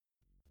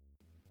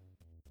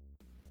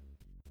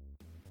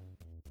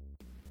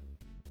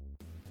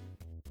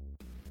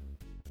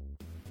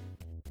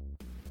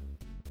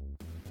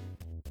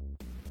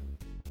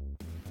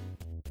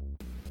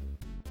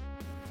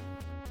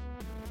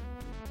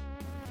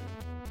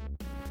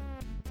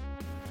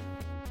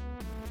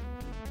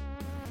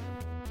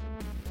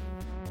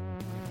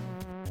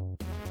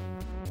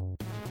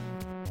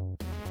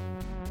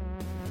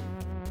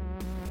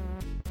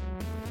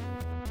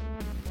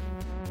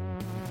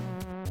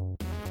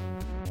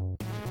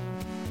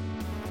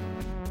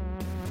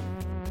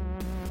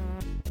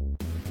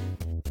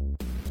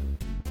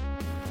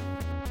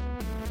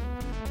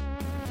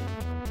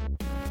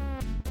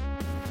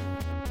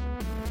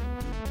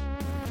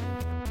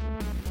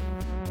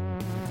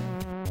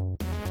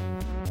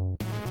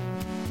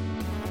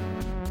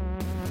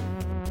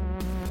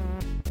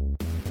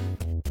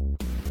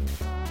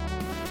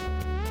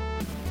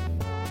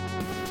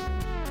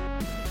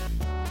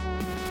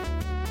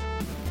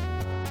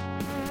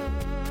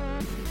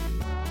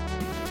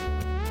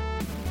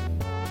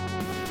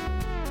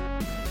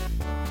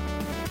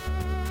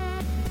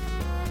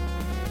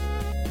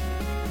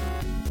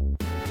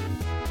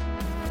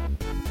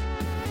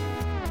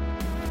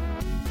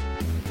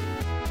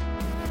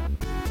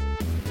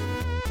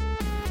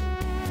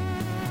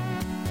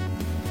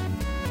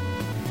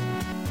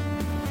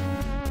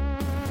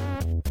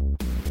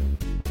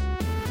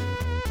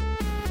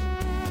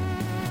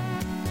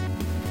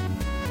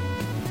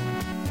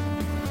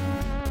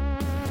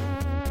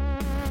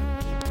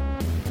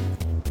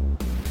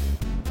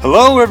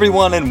Hello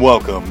everyone and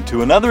welcome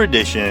to another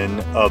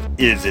edition of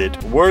Is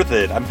It Worth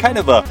It? I'm kind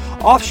of a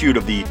offshoot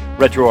of the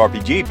Retro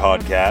RPG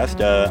podcast.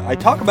 I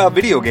talk about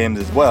video games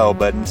as well,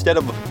 but instead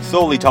of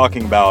solely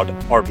talking about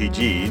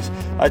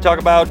RPGs, I talk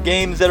about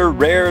games that are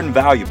rare and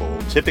valuable,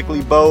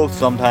 typically both,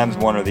 sometimes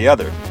one or the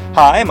other.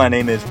 Hi, my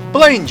name is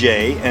Blaine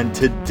J, and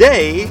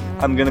today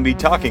I'm going to be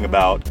talking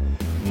about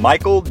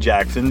Michael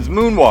Jackson's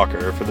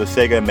Moonwalker for the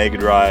Sega Mega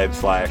Drive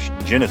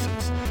 /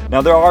 Genesis.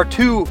 Now there are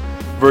two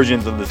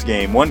versions of this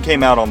game. One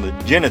came out on the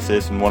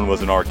Genesis and one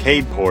was an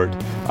arcade port.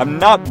 I'm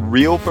not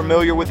real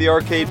familiar with the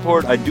arcade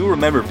port. I do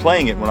remember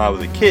playing it when I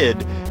was a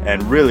kid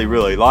and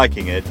really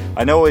liking it.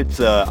 I know it's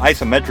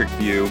isometric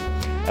view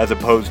as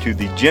opposed to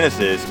the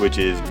Genesis, which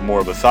is more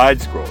of a side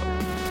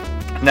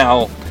scroller.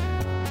 Now,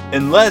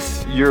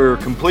 unless you're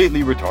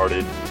completely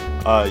retarded,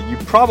 you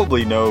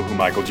probably know who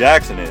Michael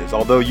Jackson is,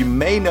 although you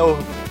may know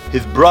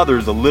his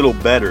brothers a little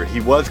better. He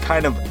was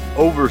kind of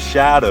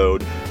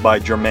overshadowed by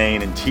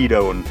Jermaine and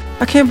Tito and...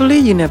 I can't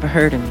believe you never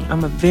heard of me.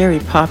 I'm a very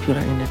popular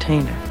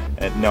entertainer.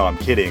 And no, I'm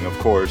kidding, of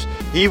course.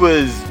 He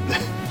was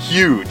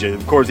huge.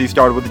 Of course, he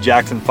started with the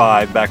Jackson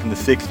 5 back in the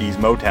 60s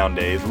Motown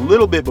days, a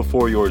little bit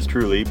before yours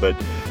truly, but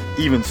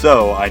even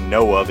so, I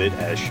know of it,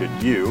 as should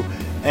you.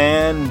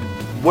 And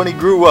when he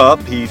grew up,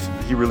 he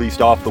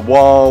released Off the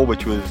Wall,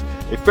 which was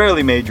a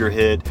fairly major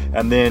hit,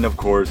 and then, of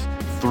course,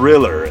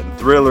 Thriller. And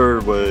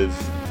Thriller was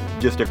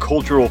just a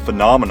cultural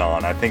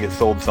phenomenon. I think it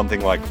sold something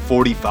like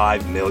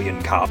 45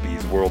 million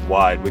copies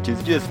worldwide, which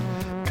is just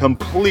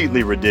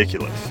completely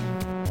ridiculous.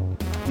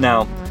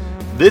 Now,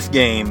 this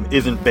game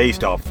isn't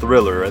based off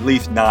Thriller, at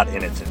least not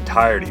in its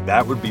entirety.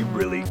 That would be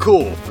really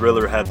cool.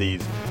 Thriller had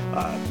these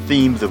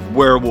themes of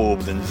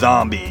werewolves and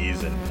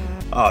zombies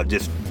and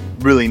just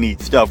really neat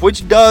stuff,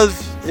 which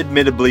does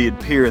admittedly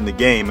appear in the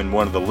game in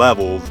one of the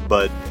levels,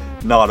 but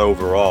not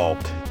overall.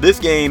 This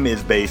game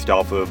is based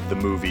off of the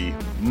movie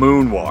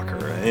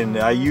Moonwalker, and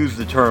I use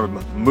the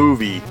term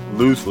movie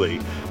loosely.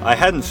 I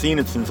hadn't seen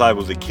it since I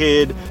was a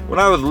kid. When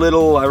I was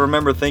little, I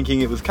remember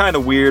thinking it was kind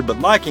of weird, but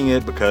liking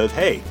it because,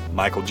 hey,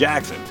 Michael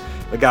Jackson.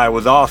 The guy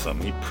was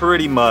awesome. He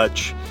pretty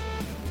much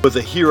was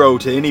a hero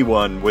to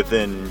anyone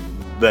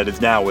that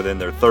is now within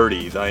their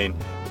 30s. I mean,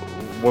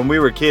 when we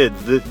were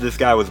kids, this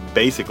guy was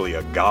basically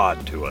a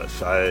god to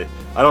us. I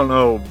don't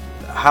know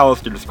how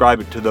else to describe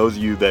it to those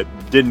of you that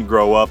didn't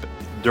grow up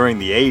during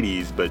the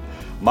 80s, but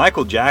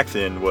Michael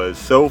Jackson was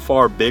so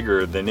far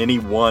bigger than any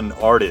one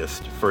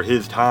artist for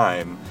his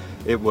time.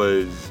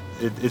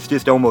 It's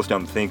just almost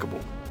unthinkable.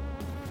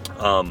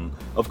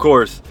 Of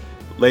course,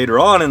 later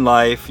on in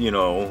life,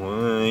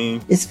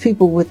 It's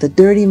people with a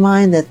dirty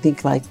mind that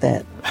think like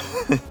that.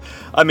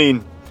 I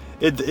mean,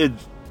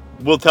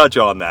 we'll touch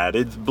on that.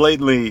 It's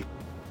blatantly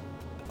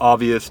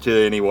obvious to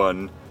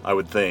anyone, I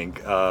would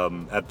think,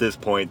 at this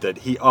point, that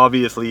he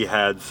obviously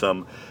had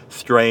some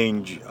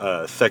strange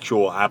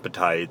sexual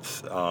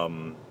appetites.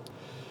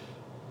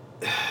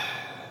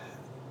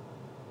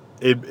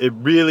 It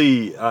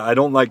really, I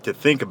don't like to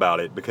think about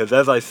it because,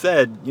 as I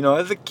said,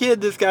 as a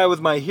kid, this guy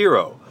was my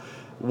hero.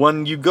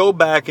 When you go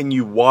back and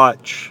you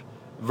watch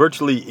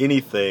virtually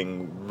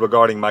anything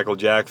regarding Michael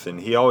Jackson,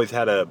 he always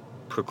had a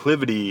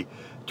proclivity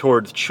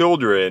towards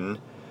children,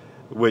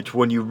 which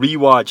when you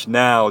rewatch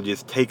now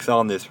just takes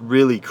on this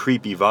really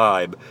creepy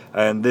vibe.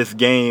 And this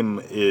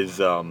game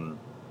is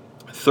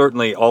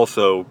certainly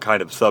also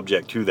kind of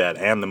subject to that,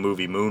 and the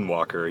movie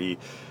Moonwalker.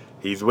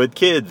 He's with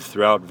kids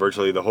throughout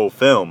virtually the whole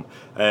film.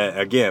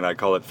 Again, I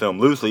call it film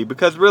loosely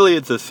because really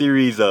it's a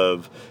series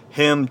of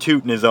him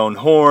tooting his own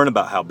horn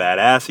about how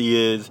badass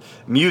he is,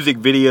 music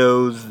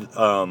videos,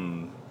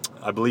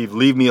 I believe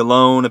Leave Me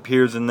Alone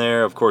appears in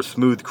there, of course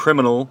Smooth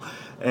Criminal,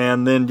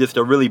 and then just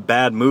a really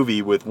bad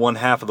movie with one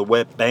half of the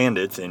Wet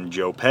Bandits and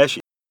Joe Pesci.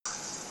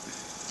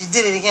 You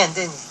did it again,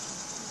 didn't you?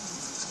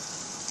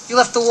 You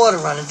left the water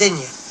running, didn't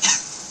you?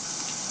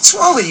 What's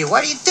wrong with you?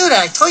 Why do you do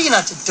that? I told you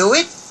not to do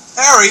it.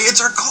 Harry,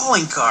 it's our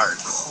calling card.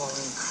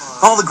 Calling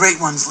card. All the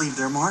great ones leave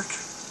their mark.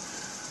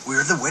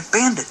 We're the Wet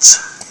Bandits.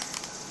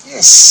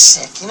 You're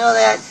sick. You know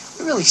that?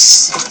 You're really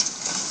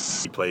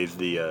sick. He plays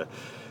the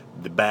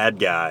bad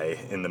guy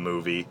in the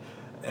movie,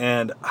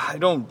 and I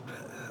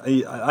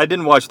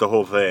didn't watch the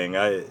whole thing.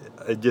 I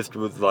just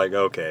was like,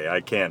 okay,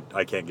 I can't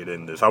get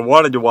into this. I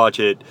wanted to watch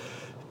it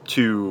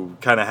to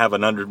kind of have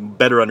a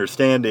better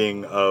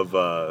understanding of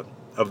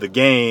the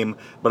game,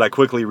 but I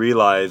quickly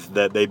realized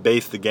that they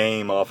based the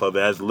game off of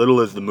as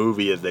little as the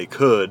movie as they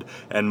could,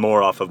 and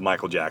more off of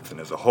Michael Jackson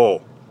as a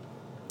whole.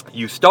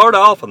 You start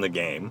off on the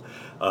game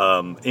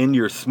in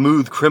your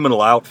Smooth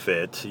Criminal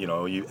outfit,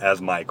 you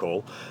as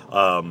Michael,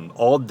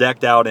 all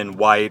decked out in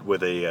white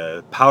with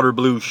a powder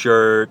blue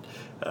shirt.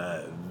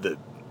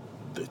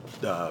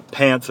 The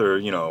pants are,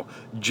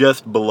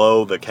 just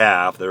below the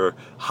calf. They're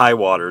high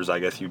waters, I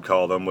guess you'd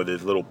call them, with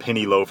his little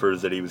penny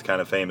loafers that he was kind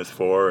of famous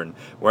for, and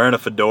wearing a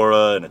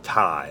fedora and a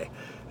tie.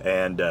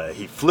 And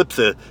he flips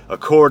a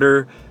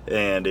quarter,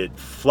 and it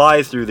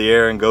flies through the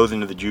air and goes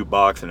into the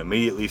jukebox and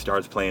immediately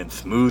starts playing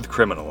Smooth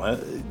Criminal.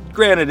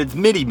 Granted, it's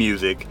MIDI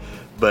music,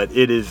 but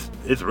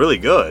it's really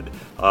good.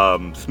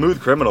 Smooth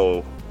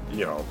Criminal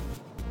you know,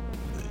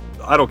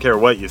 I don't care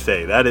what you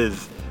say. That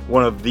is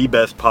one of the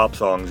best pop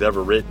songs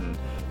ever written.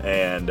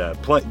 And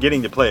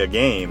getting to play a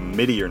game,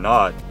 MIDI or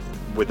not,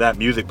 with that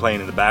music playing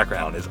in the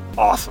background is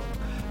awesome.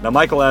 Now,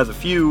 Michael has a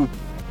few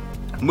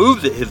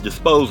moves at his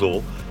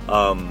disposal.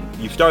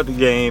 You start the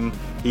game,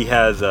 he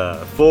has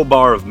a full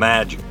bar of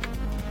magic.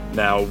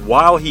 Now,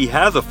 while he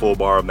has a full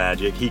bar of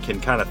magic, he can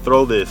kind of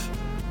throw this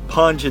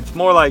punch. It's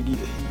more like,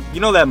 you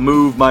know that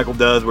move Michael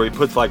does where he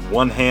puts like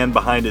one hand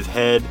behind his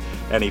head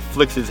and he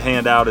flicks his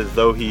hand out as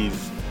though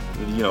he's,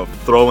 you know,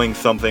 throwing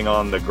something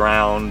on the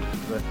ground.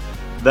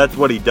 That's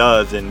what he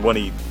does, and when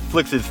he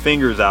flicks his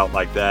fingers out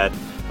like that,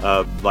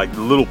 like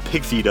little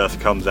pixie dust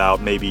comes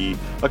out maybe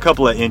a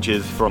couple of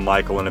inches from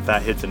Michael, and if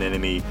that hits an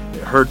enemy,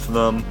 it hurts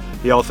them.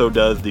 He also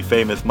does the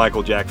famous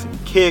Michael Jackson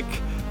kick,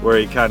 where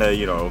he kind of,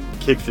 you know,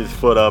 kicks his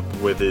foot up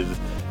with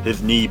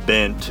his knee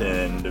bent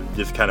and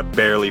just kind of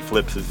barely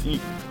flips his...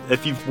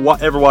 If you've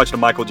ever watched a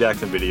Michael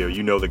Jackson video,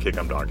 you know the kick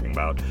I'm talking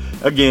about.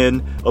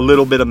 Again, a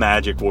little bit of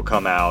magic will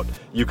come out.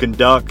 You can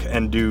duck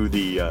and do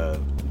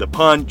the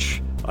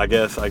punch. I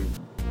guess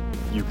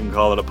you can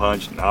call it a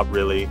punch. Not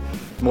really.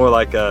 It's more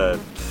like a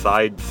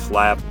side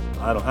slap.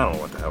 I don't know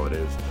what the hell it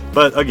is.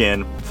 But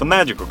again, some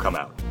magic will come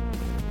out.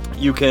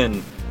 You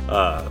can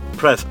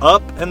press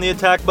up and the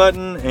attack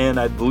button, and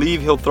I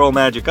believe he'll throw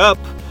magic up,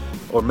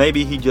 or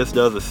maybe he just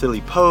does a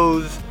silly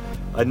pose.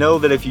 I know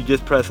that if you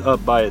just press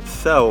up by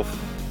itself,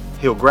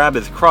 he'll grab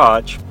his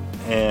crotch,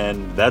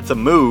 and that's a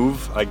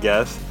move, I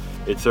guess.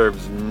 It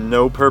serves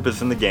no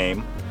purpose in the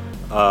game.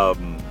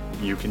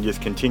 You can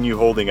just continue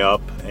holding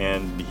up,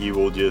 and he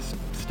will just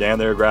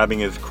stand there grabbing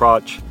his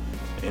crotch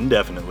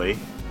indefinitely.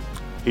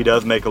 He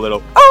does make a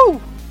little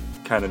 "oh"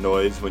 kind of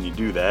noise when you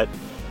do that.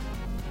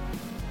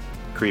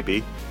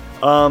 Creepy.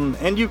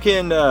 And you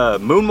can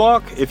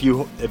moonwalk. If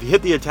you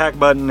hit the attack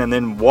button and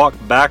then walk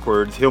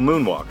backwards, he'll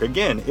moonwalk.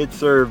 Again, it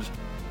serves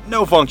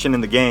no function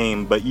in the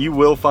game, but you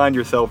will find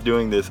yourself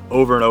doing this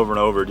over and over and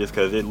over just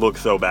because it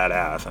looks so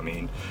badass. I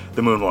mean,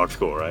 the moonwalk's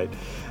cool, right?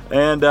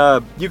 And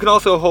you can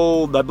also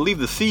hold, I believe,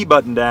 the C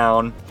button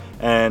down,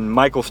 and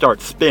Michael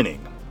starts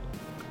spinning.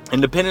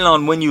 And depending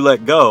on when you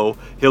let go,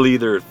 he'll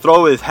either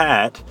throw his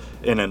hat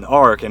in an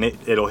arc, and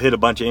it'll hit a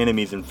bunch of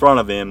enemies in front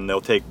of him, and they'll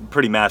take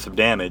pretty massive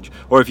damage.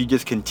 Or if you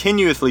just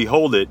continuously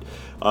hold it,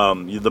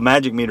 the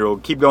magic meter will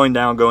keep going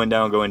down, going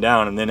down, going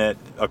down, and then at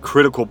a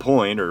critical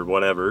point, or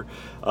whatever,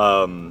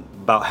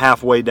 about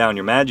halfway down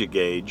your magic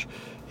gauge,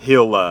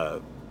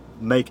 he'll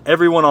make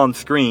everyone on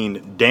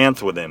screen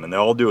dance with him, and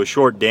they'll all do a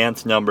short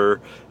dance number,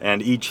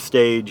 and each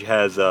stage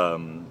has a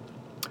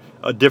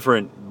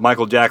different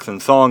Michael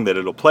Jackson song that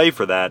it'll play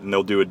for that, and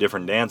they'll do a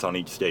different dance on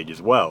each stage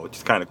as well, which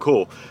is kind of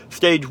cool.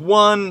 Stage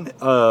 1,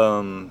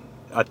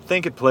 I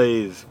think it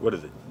plays, what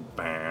is it?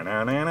 I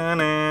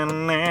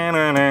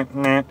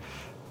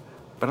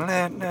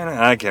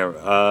can't,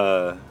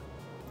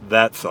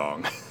 that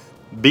song.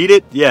 Beat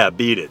It? Yeah,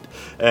 Beat It.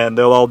 And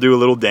they'll all do a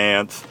little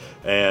dance,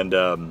 and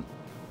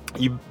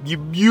you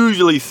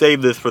usually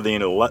save this for the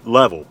end of the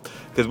level,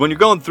 because when you're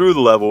going through the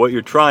level, what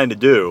you're trying to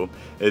do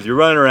is you're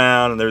running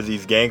around and there's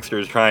these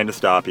gangsters trying to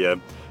stop you.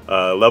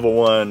 Level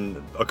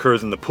 1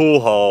 occurs in the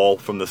pool hall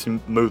from the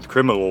Smooth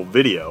Criminal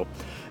video,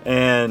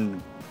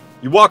 and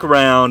you walk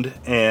around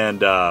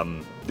and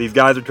these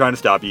guys are trying to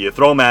stop you. You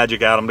throw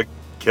magic at them to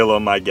kill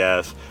them, I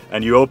guess,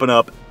 and you open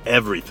up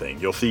everything.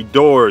 You'll see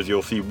doors,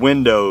 you'll see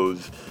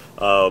windows,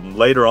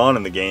 later on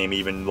in the game,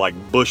 even like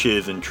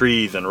bushes and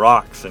trees and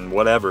rocks and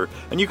whatever.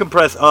 And you can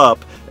press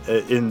up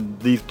in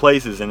these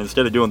places, and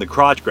instead of doing the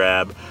crotch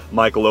grab,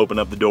 Michael open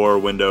up the door,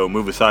 window,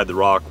 move aside the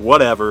rock,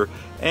 whatever.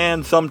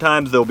 And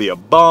sometimes there'll be a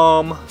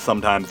bomb,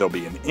 sometimes there'll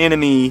be an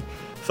enemy,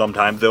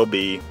 sometimes there'll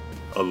be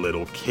a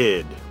little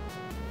kid.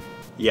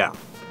 Yeah.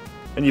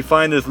 And you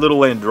find this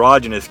little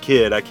androgynous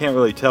kid. I can't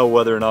really tell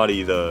whether or not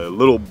he's a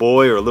little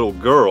boy or a little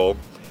girl.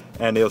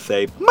 And he'll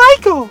say,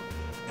 "Michael!"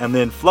 and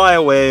then fly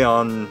away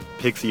on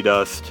pixie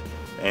dust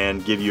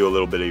and give you a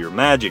little bit of your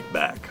magic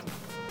back.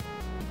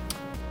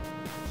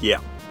 Yeah.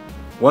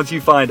 Once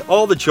you find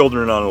all the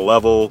children on a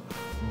level,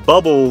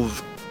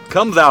 Bubbles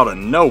comes out of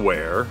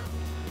nowhere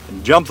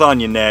and jumps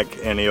on your neck,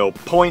 and he'll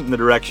point in the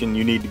direction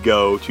you need to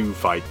go to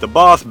fight the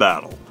boss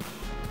battle.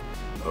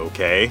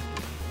 Okay.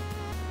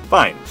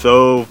 Fine.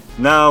 So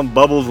now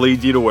Bubbles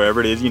leads you to wherever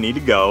it is you need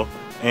to go,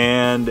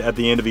 and at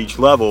the end of each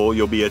level,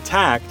 you'll be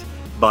attacked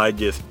by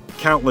just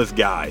countless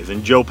guys,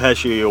 and Joe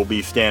Pesci will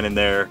be standing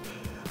there,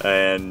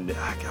 and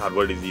God,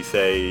 what does he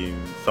say?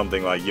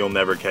 Something like, "You'll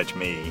never catch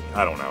me."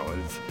 I don't know.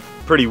 It's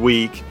pretty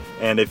weak,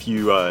 and if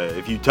you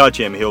touch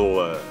him,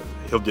 he'll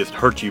just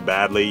hurt you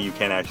badly. You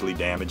can't actually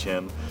damage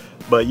him,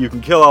 but you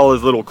can kill all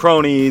his little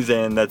cronies,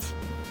 and that's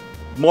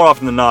more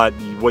often than not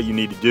what you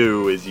need to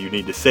do. Is you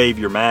need to save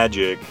your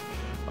magic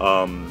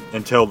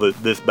until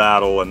this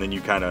battle, and then you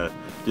kind of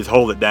just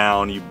hold it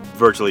down. You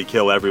virtually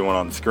kill everyone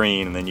on the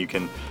screen, and then you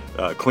can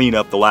clean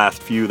up the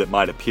last few that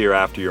might appear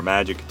after your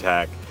magic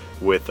attack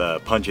with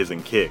punches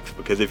and kicks.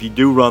 Because if you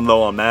do run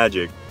low on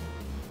magic,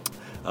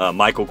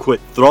 Michael quit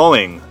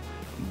throwing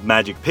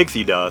magic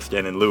pixie dust,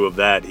 and in lieu of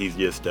that, he's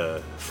just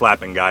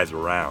slapping guys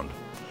around.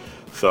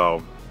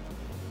 So,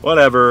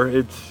 whatever.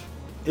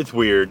 It's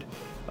weird.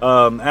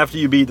 After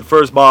you beat the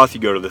first boss, you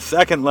go to the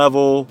second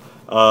level.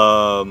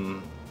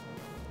 I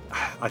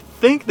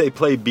think they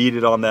play Beat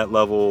It on that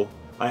level.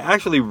 I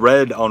actually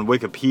read on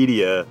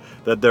Wikipedia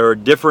that there are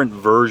different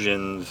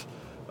versions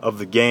of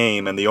the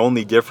game, and the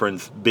only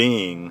difference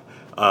being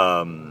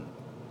the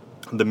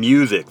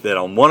music. That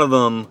on one of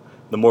them,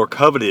 the more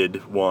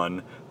coveted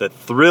one, that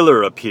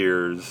Thriller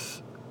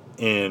appears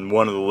in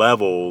one of the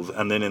levels,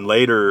 and then in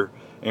later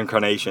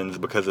incarnations,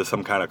 because of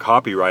some kind of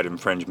copyright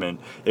infringement,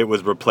 it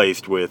was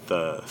replaced with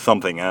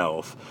something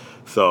else.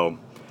 So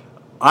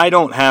I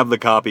don't have the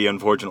copy,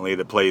 unfortunately,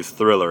 that plays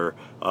Thriller.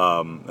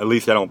 At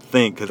least I don't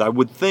think, because I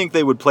would think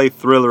they would play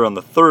Thriller on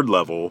the third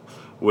level,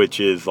 which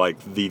is like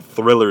the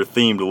Thriller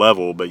themed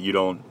level, but you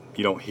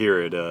don't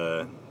hear it.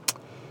 Oh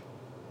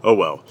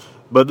well.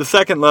 But the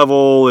second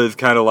level is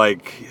kind of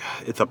like,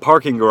 it's a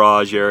parking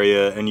garage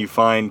area, and you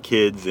find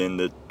kids in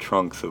the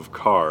trunks of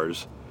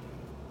cars.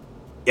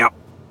 Yep.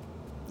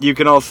 You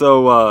can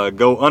also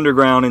go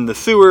underground in the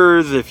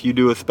sewers if you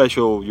do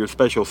your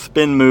special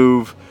spin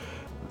move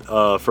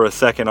for a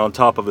second on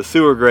top of a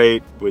sewer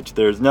grate, which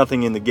there's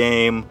nothing in the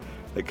game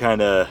that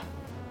kind of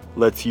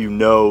lets you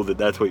know that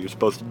that's what you're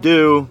supposed to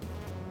do,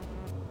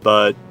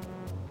 but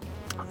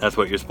that's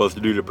what you're supposed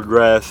to do to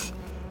progress.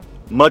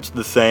 Much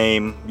the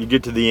same. You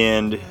get to the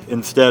end,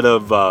 instead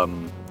of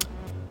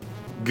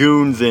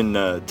goons in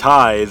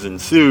ties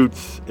and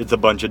suits, it's a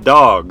bunch of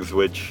dogs,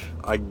 which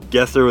I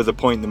guess there was a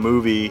point in the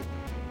movie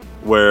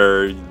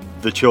where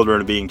the children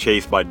are being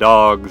chased by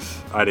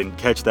dogs. I didn't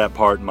catch that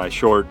part in my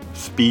short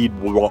speed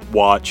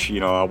watch.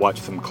 I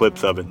watched some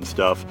clips of it and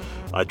stuff.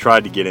 I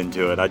tried to get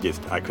into it.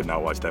 I could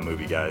not watch that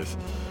movie, guys.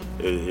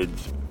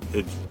 It's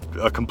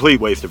a complete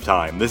waste of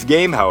time. This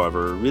game,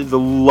 however, is a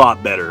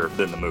lot better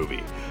than the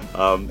movie.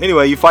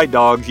 Anyway, you fight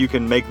dogs. You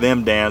can make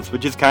them dance,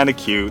 which is kind of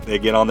cute. They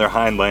get on their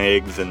hind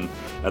legs and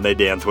they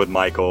dance with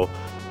Michael.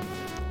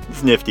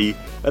 It's nifty.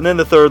 And then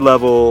the third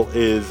level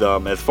is,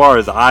 as far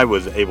as I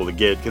was able to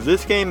get, because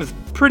this game is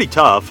pretty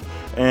tough,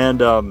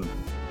 and as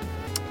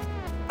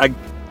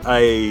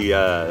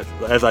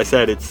I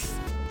said, it's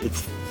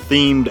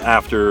themed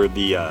after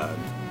the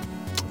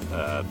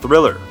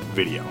Thriller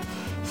video.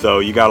 So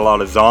you got a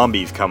lot of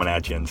zombies coming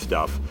at you and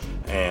stuff,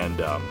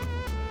 and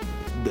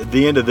at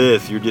the end of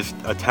this, you're just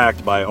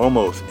attacked by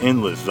almost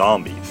endless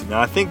zombies.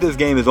 Now, I think this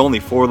game is only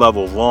 4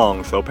 levels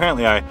long, so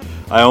apparently I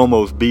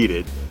almost beat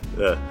it.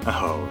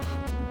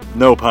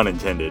 No pun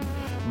intended.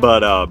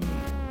 But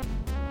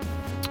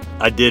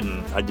I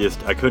didn't.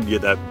 I couldn't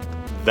get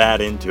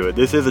that into it.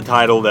 This is a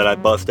title that I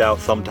bust out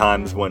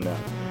sometimes when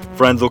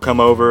friends will come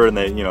over and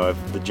they,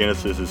 if the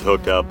Genesis is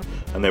hooked up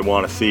and they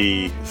want to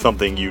see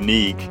something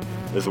unique,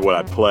 this is what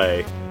I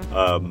play.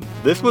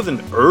 This was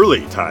an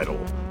early title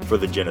for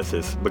the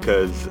Genesis,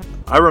 because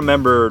I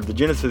remember the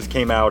Genesis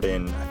came out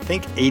in, I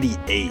think,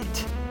 88.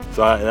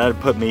 So that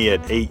put me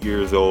at 8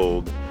 years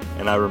old.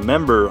 And I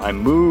remember I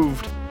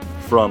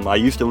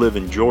used to live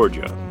in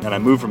Georgia, and I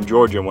moved from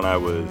Georgia when I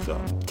was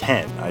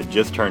 10. I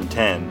just turned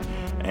 10,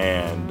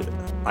 and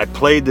I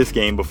played this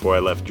game before I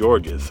left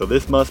Georgia. So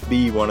this must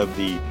be one of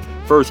the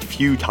first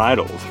few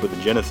titles for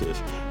the Genesis.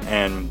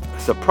 And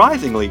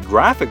surprisingly,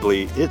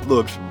 graphically, it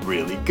looks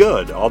really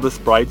good. All the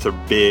sprites are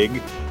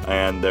big,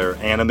 and they're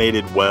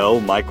animated well.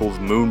 Michael's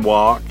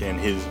moonwalk and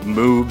his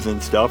moves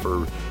and stuff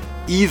are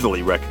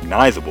easily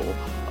recognizable.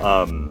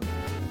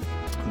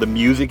 The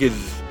music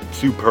is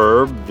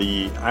superb.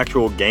 The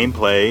actual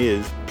gameplay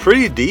is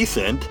pretty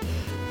decent.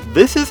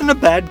 This isn't a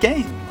bad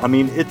game. I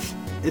mean, it's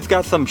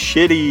got some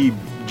shitty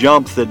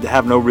jumps that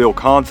have no real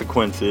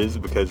consequences,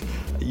 because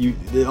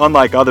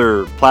unlike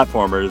other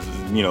platformers,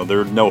 there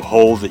are no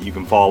holes that you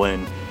can fall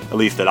in, at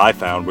least that I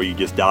found, where you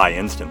just die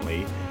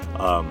instantly.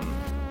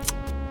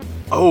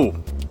 Oh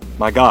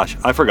my gosh,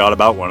 I forgot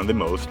about one of the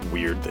most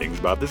weird things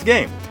about this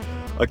game.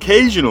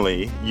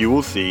 Occasionally, you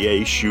will see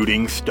a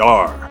shooting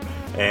star,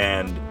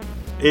 and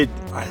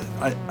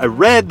I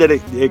read that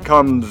it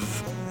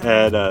comes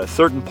at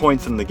certain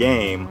points in the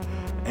game,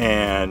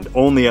 and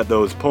only at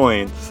those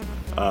points.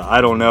 I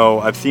don't know.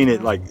 I've seen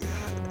it, like,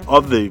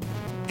 of the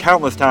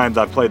countless times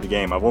I've played the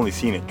game, I've only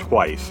seen it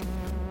twice.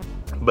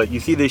 But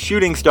you see this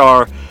shooting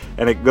star,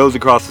 and it goes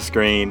across the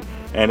screen,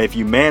 and if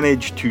you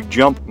manage to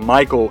jump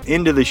Michael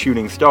into the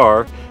shooting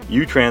star,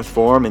 you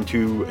transform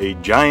into a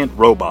giant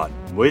robot,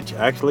 which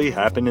actually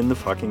happened in the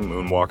fucking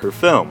Moonwalker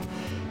film.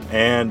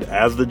 And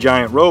as the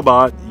giant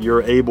robot,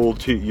 you're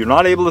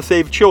not able to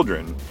save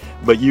children,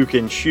 but you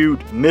can shoot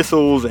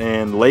missiles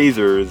and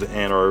lasers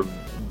and are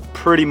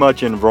pretty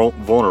much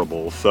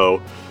invulnerable.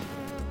 So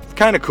it's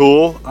kind of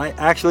cool. I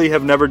actually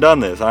have never done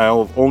this.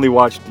 I've only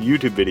watched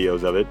YouTube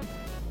videos of it.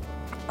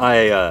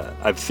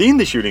 I've seen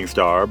the shooting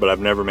star, but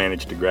I've never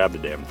managed to grab the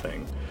damn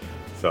thing.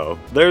 So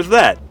there's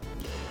that.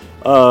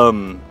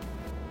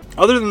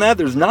 Other than that,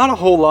 there's not a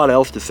whole lot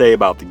else to say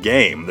about the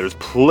game. There's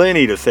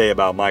plenty to say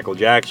about Michael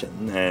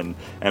Jackson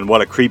and what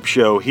a creep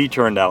show he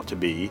turned out to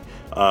be.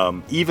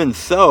 Even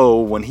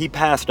so, when he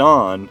passed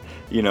on,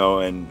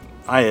 and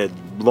I had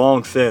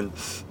long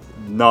since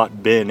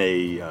not been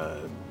a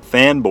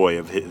fanboy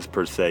of his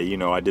per se.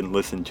 I didn't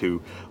listen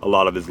to a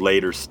lot of his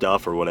later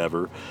stuff or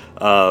whatever.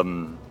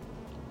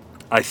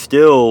 I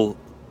still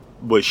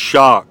was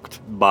shocked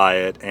by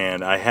it,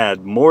 and I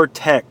had more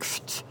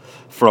texts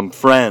from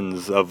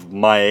friends of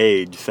my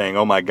age saying,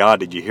 "Oh my God,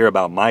 did you hear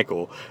about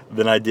Michael?"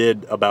 than I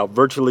did about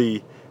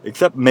virtually,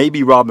 except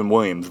maybe Robin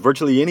Williams,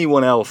 virtually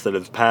anyone else that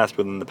has passed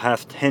within the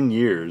past 10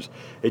 years.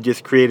 It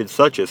just created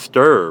such a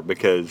stir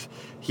because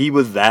he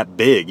was that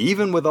big,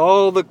 even with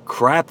all the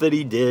crap that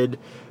he did.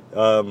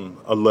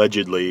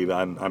 Allegedly,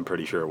 I'm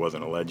pretty sure it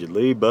wasn't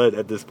allegedly, but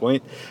at this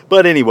point.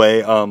 But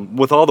anyway,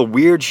 with all the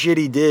weird shit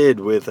he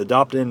did with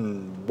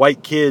adopting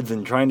white kids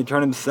and trying to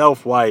turn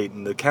himself white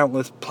and the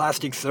countless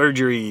plastic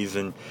surgeries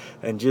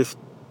and just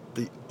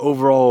the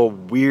overall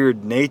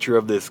weird nature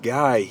of this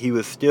guy, he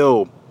was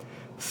still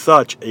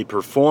such a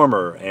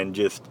performer and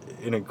just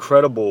an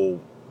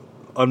incredible,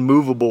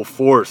 unmovable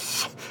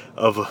force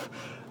of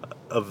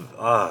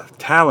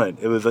talent.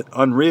 It was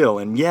unreal.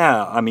 And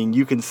yeah, I mean,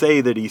 you can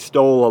say that he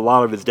stole a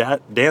lot of his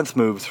dance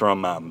moves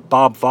from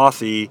Bob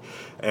Fosse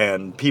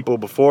and people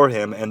before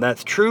him, and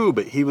that's true,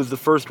 but he was the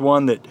first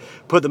one that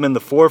put them in the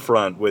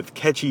forefront with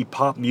catchy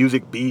pop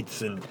music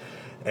beats and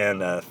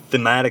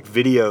thematic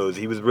videos.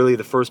 He was really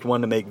the first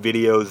one to make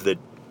videos that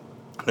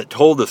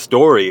told a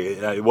story.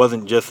 It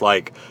wasn't just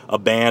like a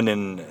band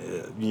in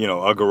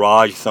a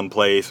garage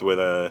someplace with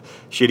a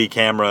shitty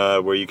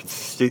camera where you could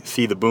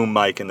see the boom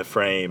mic in the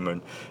frame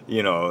and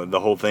the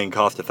whole thing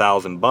cost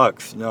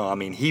 $1,000. No, I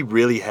mean, he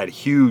really had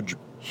huge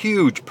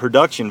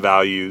production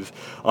values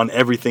on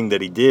everything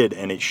that he did,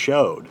 and it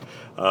showed.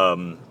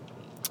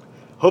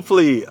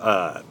 Hopefully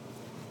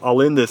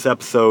I'll end this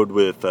episode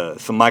with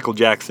some Michael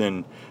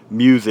Jackson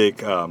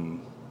music.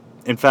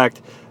 In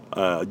fact,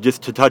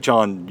 just to touch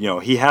on,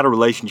 he had a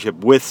relationship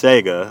with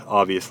Sega,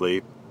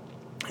 obviously,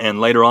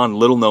 and later on,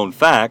 little known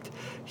fact,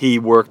 he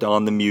worked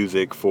on the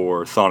music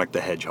for Sonic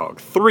the Hedgehog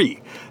 3.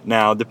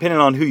 Now, depending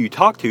on who you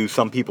talk to,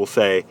 some people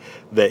say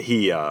that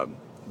he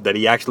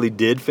actually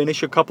did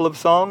finish a couple of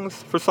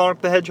songs for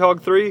Sonic the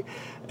Hedgehog 3,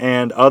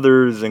 and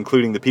others,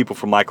 including the people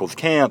from Michael's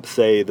camp,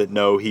 say that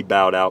no, he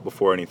bowed out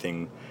before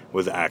anything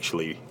was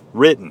actually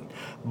written.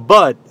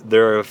 But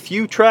there are a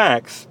few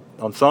tracks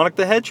on Sonic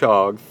the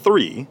Hedgehog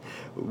 3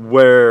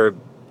 where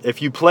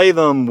if you play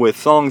them with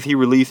songs he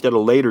released at a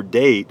later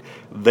date,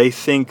 they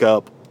sync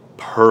up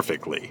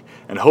perfectly.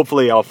 And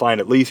hopefully I'll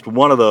find at least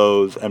one of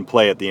those and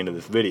play at the end of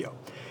this video.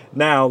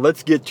 Now,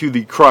 let's get to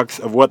the crux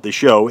of what the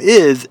show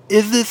is.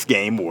 Is this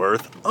game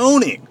worth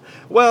owning?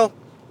 Well,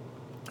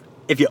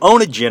 if you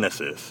own a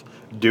Genesis,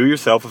 do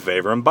yourself a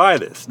favor and buy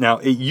this. Now,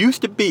 it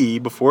used to be,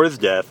 before his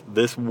death,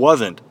 this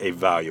wasn't a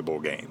valuable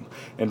game.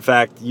 In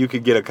fact, you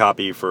could get a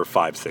copy for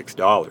 $5,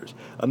 $6.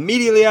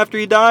 Immediately after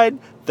he died,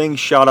 things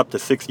shot up to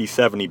 $60,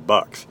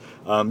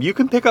 $70. You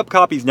can pick up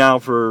copies now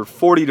for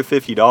 $40 to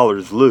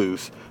 $50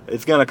 loose.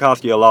 It's going to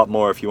cost you a lot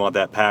more if you want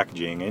that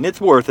packaging, and it's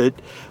worth it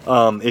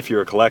if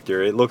you're a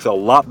collector. It looks a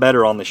lot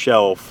better on the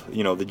shelf.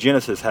 The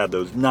Genesis had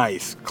those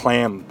nice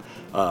clam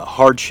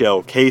hard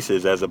shell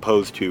cases as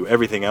opposed to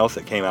everything else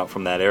that came out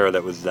from that era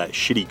that was that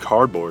shitty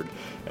cardboard.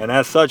 And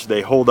as such,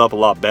 they hold up a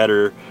lot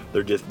better.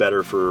 They're just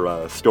better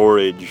for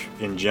storage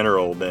in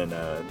general than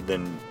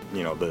the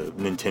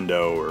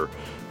Nintendo or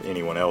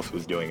anyone else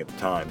was doing at the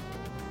time.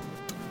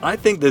 I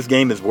think this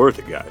game is worth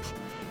it, guys.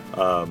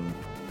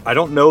 I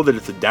don't know that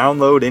it's a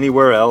download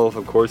anywhere else.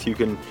 Of course, you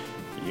can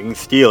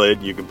steal it.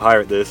 You can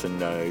pirate this and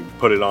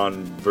put it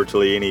on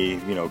virtually any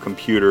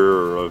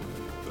computer or a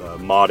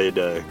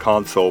modded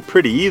console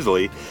pretty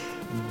easily.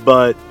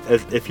 But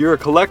if you're a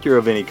collector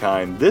of any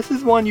kind, this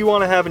is one you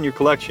want to have in your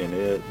collection.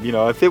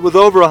 If it was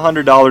over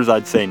 $100,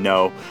 I'd say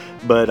no.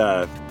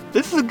 But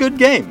this is a good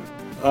game.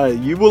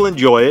 You will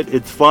enjoy it.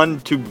 It's fun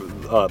to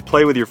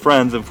play with your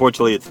friends.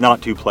 Unfortunately, it's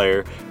not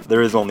two-player.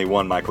 There is only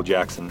one Michael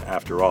Jackson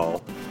after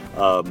all.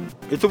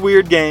 It's a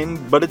weird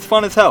game, but it's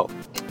fun as hell.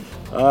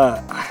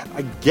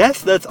 I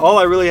guess that's all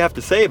I really have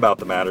to say about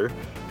the matter.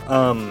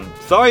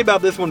 Sorry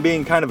about this one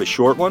being kind of a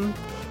short one.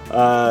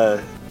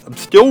 I'm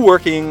still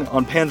working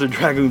on Panzer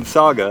Dragoon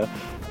Saga.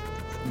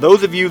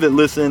 Those of you that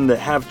listen that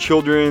have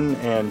children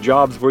and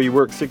jobs where you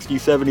work 60,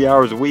 70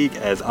 hours a week,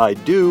 as I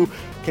do,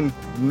 can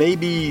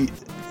maybe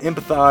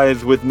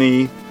empathize with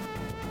me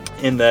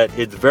in that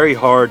it's very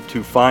hard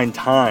to find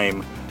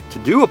time to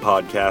do a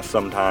podcast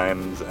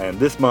sometimes, and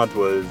this month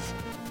was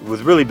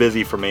really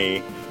busy for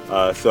me,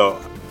 so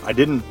I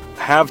didn't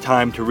have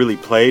time to really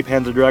play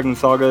Panzer Dragoon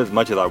Saga as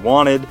much as I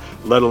wanted,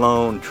 let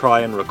alone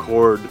try and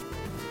record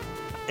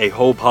a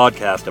whole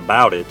podcast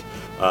about it.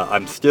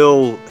 I'm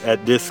still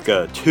at disc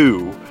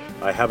 2.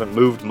 I haven't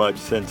moved much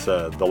since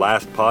the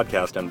last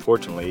podcast,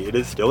 unfortunately. It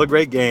is still a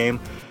great game.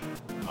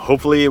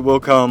 Hopefully it will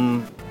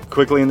come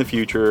quickly in the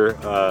future.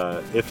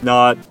 If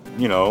not,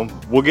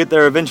 we'll get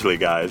there eventually,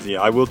 guys.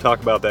 I will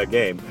talk about that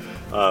game.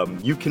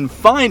 You can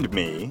find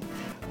me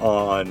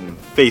on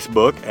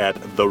Facebook at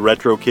The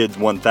Retro Kids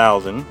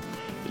 1000.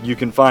 You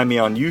can find me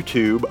on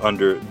YouTube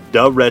under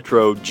The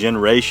Retro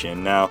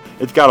Generation. Now,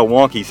 it's got a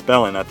wonky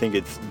spelling. I think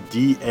it's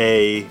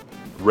D-A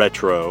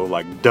Retro,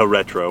 like The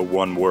Retro,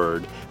 one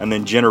word, and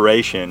then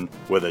Generation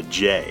with a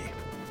J.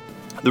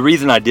 The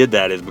reason I did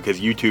that is because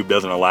YouTube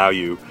doesn't allow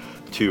you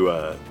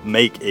to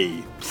make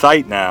a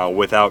site now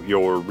without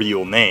your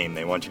real name.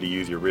 They want you to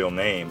use your real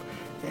name,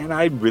 and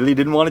I really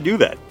didn't want to do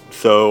that.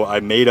 So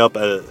I made up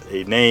a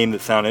name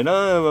that sounded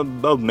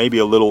maybe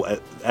a little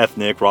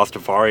ethnic,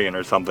 Rastafarian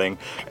or something,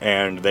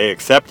 and they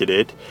accepted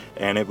it,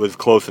 and it was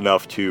close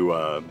enough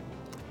to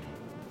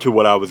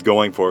what I was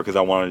going for, because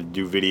I wanted to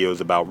do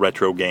videos about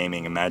retro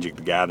gaming and Magic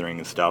the Gathering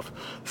and stuff.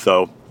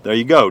 So there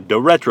you go,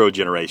 The Retro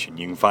Generation.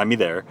 You can find me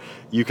there.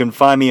 You can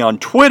find me on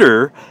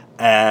Twitter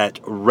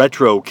at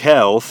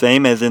RetroKel,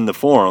 same as in the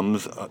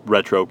forums,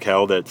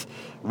 RetroKel. That's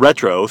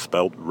retro,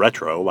 spelled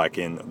retro, like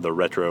in the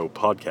Retro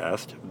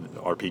Podcast,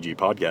 RPG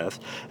Podcast,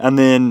 and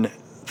then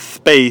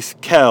space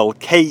Kel,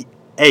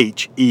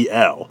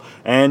 K-H-E-L.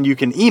 And you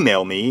can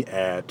email me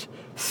at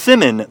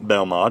Simon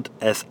Belmont,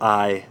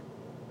 S-I-M-E-N,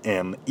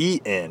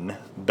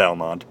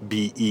 Belmont,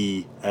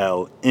 B-E-L-M-O-N-T,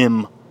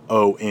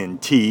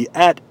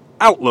 at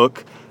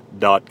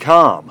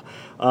Outlook.com.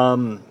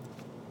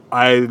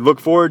 I look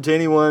forward to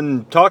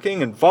anyone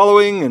talking and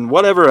following and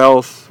whatever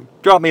else.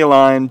 Drop me a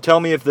line.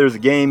 Tell me if there's a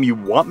game you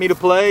want me to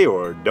play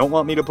or don't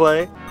want me to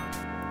play.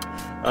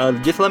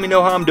 Just let me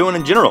know how I'm doing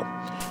in general.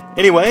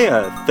 Anyway,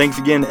 thanks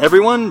again,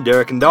 everyone.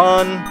 Derek and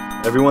Don,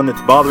 everyone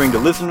that's bothering to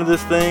listen to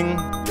this thing.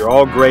 You're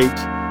all great.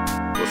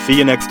 We'll see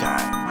you next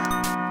time.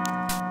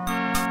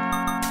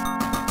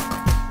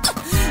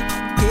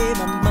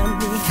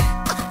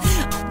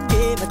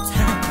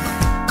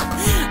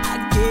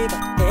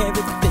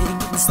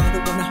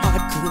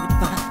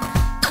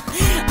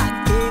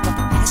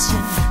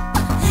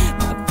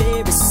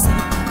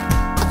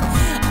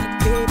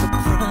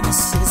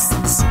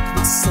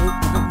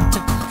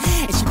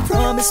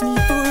 Me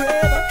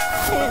forever,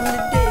 and the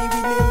day we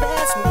live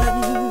as one.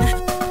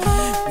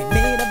 We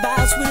made our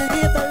vows, we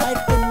live a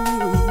life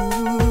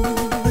anew.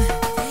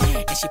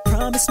 And she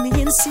promised me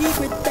in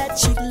secret that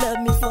she'd love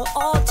me for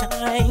all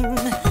time.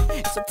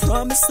 It's a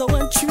promise so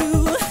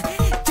untrue.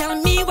 Tell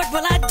me, what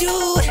will I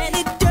do? And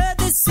it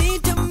doesn't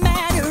seem to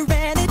matter,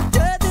 and it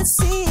doesn't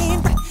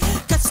seem right.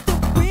 'Cause the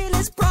will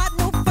is brought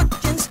no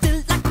fucking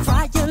still. I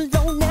cry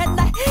alone at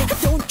night.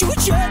 Don't you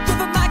judge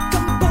over my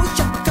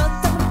composure,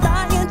 'cause I'm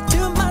lying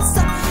to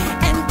myself.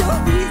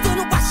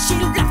 She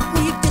left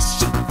me, did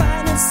she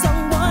find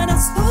someone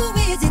else? Who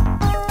is it?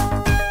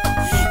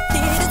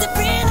 It is a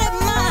friend of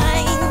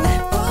mine.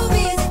 Who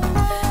is it?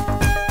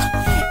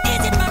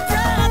 Is it my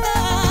brother?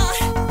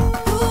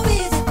 Who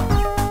is it?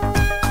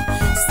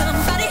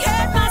 Somebody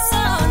heard my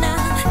song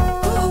now.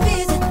 Who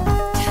is it?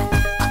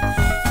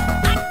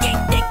 I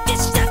can't take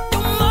this stuff no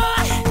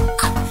more.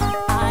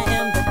 I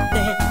am the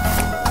dead.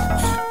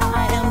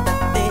 I am the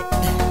dead.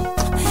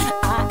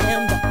 I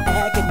am the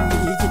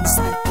agony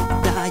inside the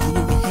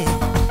dying head.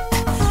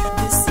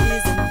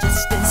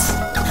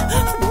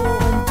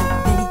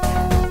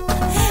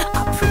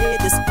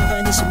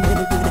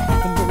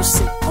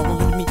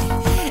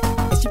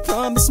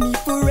 Me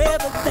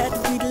forever that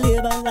we'd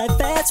live our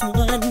life as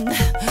one.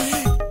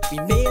 We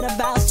made our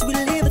vows, we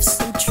live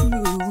so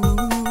true.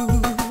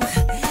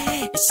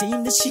 It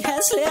seems that she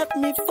has left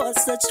me for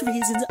such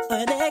reasons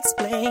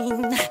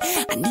unexplained.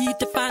 I need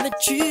to find the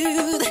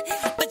truth,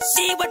 but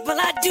see, what will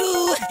I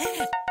do?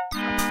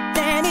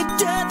 Then it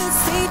doesn't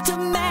seem to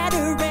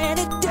matter.